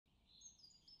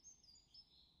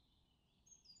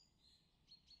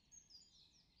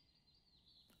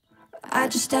I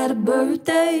just had a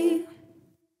birthday.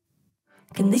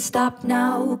 Can they stop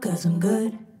now? 'Cause I'm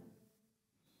good.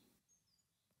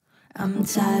 I'm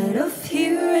tired of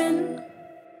hearing,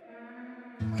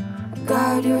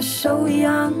 God, you're so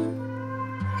young.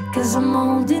 'Cause I'm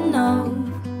old enough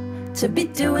to be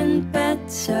doing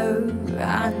better.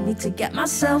 I need to get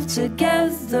myself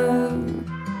together.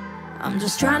 I'm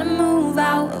just trying to move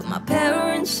out of my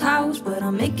parents' house, but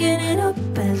I'm making it up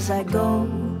as I go.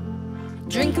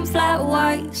 Drinking flat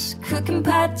whites, cooking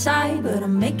pad thai, but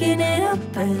I'm making it up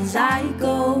as I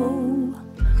go.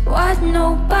 Why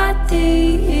nobody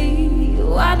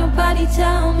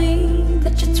tell me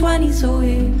that your 20s are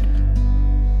weird?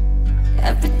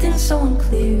 Everything's so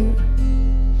unclear.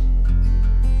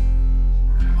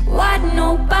 Why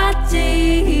nobody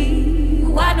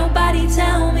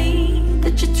tell me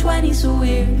that your 20s are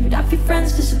weird? Half your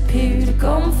friends disappear to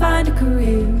go and find a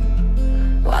career,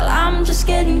 while I'm just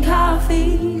getting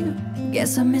coffee.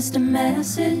 Guess I missed a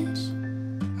message,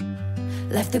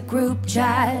 left the group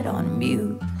chat on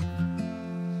mute.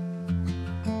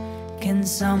 Can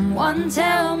someone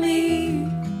tell me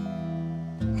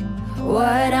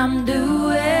what I'm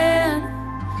doing?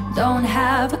 Don't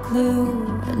have a clue.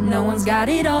 No one's got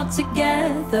it all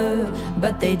together,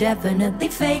 but they definitely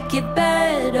fake it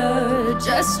better.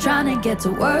 Just trying to get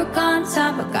to work on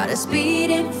time, but gotta speed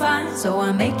and fine, so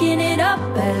I'm making it up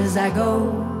as I go.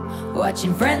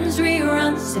 Watching Friends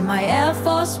reruns in my Air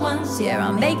Force Ones, yeah,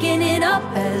 I'm making it up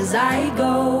as I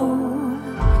go.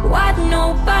 Why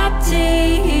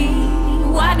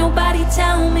nobody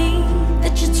tell me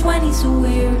that your 20s are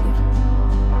weird?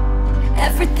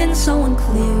 Everything's so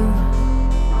unclear.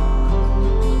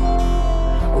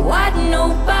 Why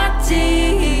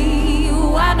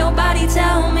nobody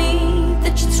tell me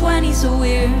that your 20s are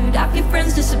weird? Half your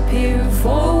friends disappear,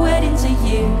 4 weddings a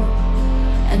year,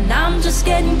 and I'm just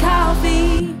getting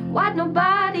coffee. Why'd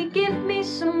nobody give me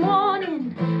some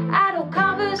warning? Adult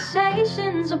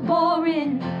conversations are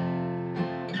boring.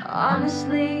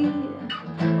 Honestly,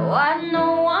 why no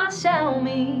one tell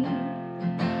me?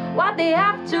 Why'd they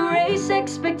have to raise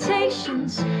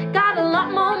expectations? Got a lot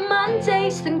more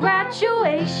Mondays than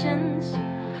graduations.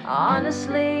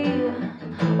 Honestly,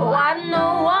 why no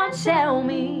one tell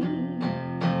me?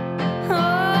 Oh,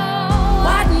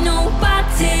 why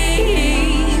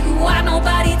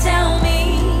nobody tell me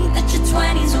that your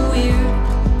 20s are weird?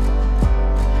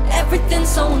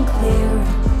 Everything's so unclear.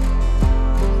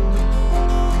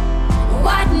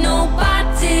 Why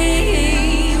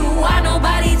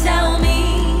nobody tell me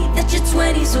that your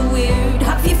 20s are weird?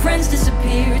 Half your friends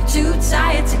disappear, too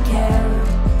tired to care.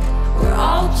 We're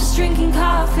all just drinking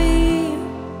coffee.